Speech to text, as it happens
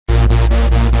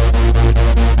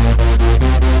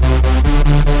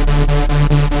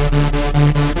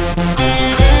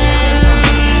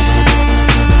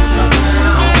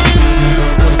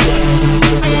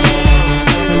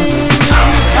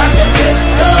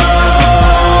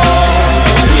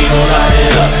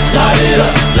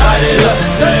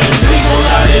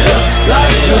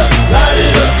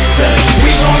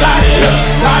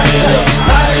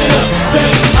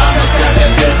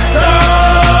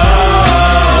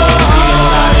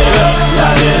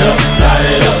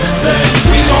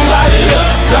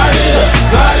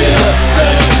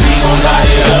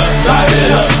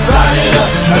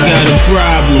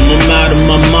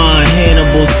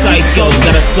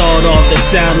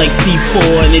like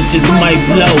C4 and it just might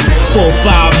blow. 4-5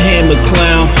 hammer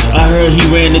clown, I heard he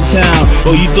ran to town.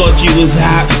 Oh, you thought you was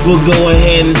hot? Well, go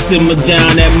ahead and simmer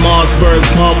down. That Mossberg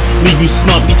pump, leave you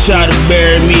slump, you try to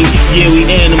bury me. Yeah, we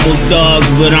animals, dogs,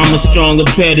 but I'm a stronger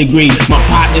pedigree. My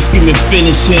partner screaming,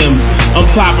 finish him. I'm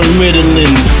popping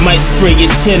Ritalin, might spray your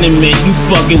tenement. You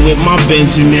fucking with my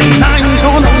Benjamin. I ain't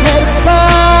gonna let it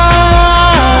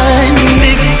slide,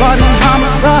 nigga, body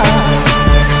homicide.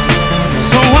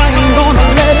 So I ain't gonna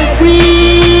let it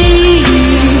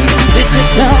breathe. Sit it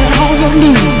down on your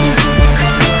knees.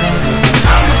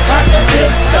 I'm like a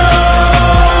disco.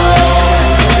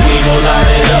 We gon'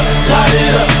 light it up, light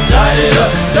it up, light it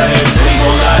up. Say we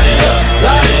gon' light it up,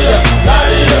 light it up,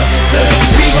 light it up. Say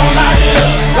we gon' light it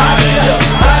up, light it up,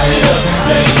 light it up.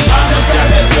 Say I'm like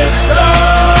a disco.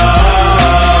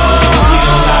 We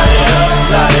gon' light it up,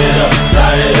 light it up,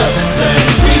 light it up. Say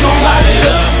we gon' light it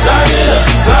up, light it up,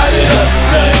 light it up.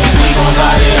 Say we gon'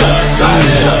 light it up, light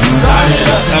it up, light it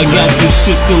up. I got some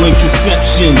shit still in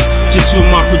conception, just for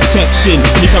my protection.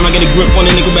 Anytime I get a grip on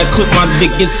a nigga back, clip my dick,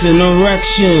 it's an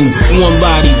erection. 1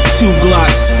 body, 2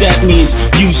 glocks, that means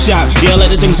you shot. Yeah,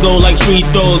 let the things go like free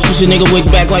throws. Push a nigga wig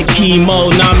back like chemo.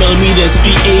 9mm,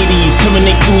 380s,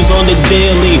 terminate crews on the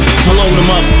daily. I load them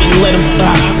up and let them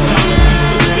fly.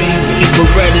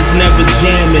 Berettas never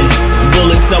jamming,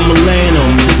 bullets I'ma land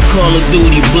on. This Call of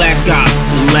Duty, Black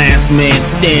Ops, last man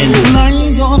standing. I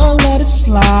ain't gonna let it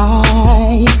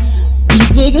slide.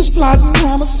 These niggas plotting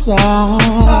homicide.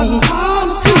 I ain't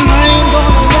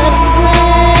gonna let it play.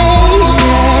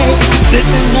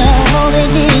 Sitting down on their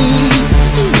knees.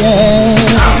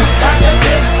 Yeah. I'm like a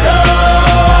disco.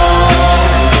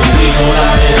 We gon'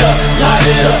 light it up, light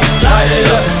it up, light it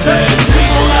up. Say we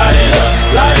gon' light it up,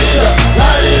 light it up,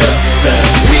 light it up. Say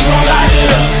we gon' light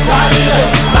it up, light it up,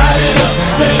 light it up.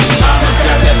 Say I'm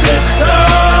like a disco.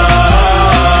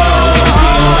 We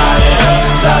gon' light it up,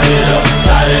 light it up,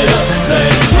 light it up. Say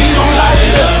we gon' light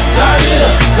it up, light it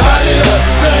up, light it up.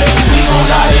 Say we gon'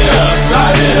 light it up,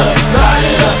 light it up, light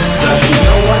it up. You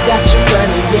know I got you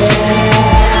running, yeah.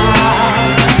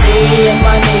 Me and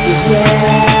my niggas, yeah.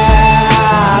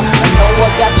 I know I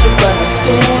got you running,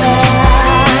 scared.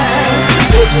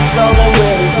 Bitches rolling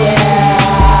with us, yeah.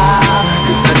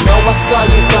 'Cause I know I saw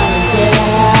you running, yeah.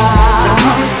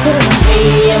 Me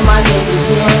and my niggas,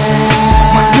 yeah.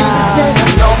 I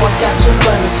know I got you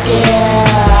running, scared.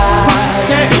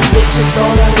 Bitches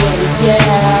rolling with us, yeah.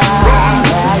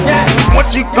 What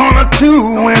you gonna do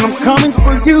when I'm coming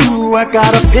for you? I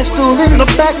got a pistol in the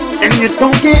back and you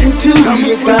don't get into.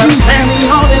 You got a family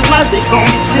on their life, they gon'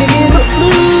 be singing the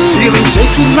blues. Feeling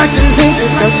shaky like the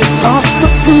niggas that just lost the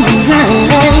food.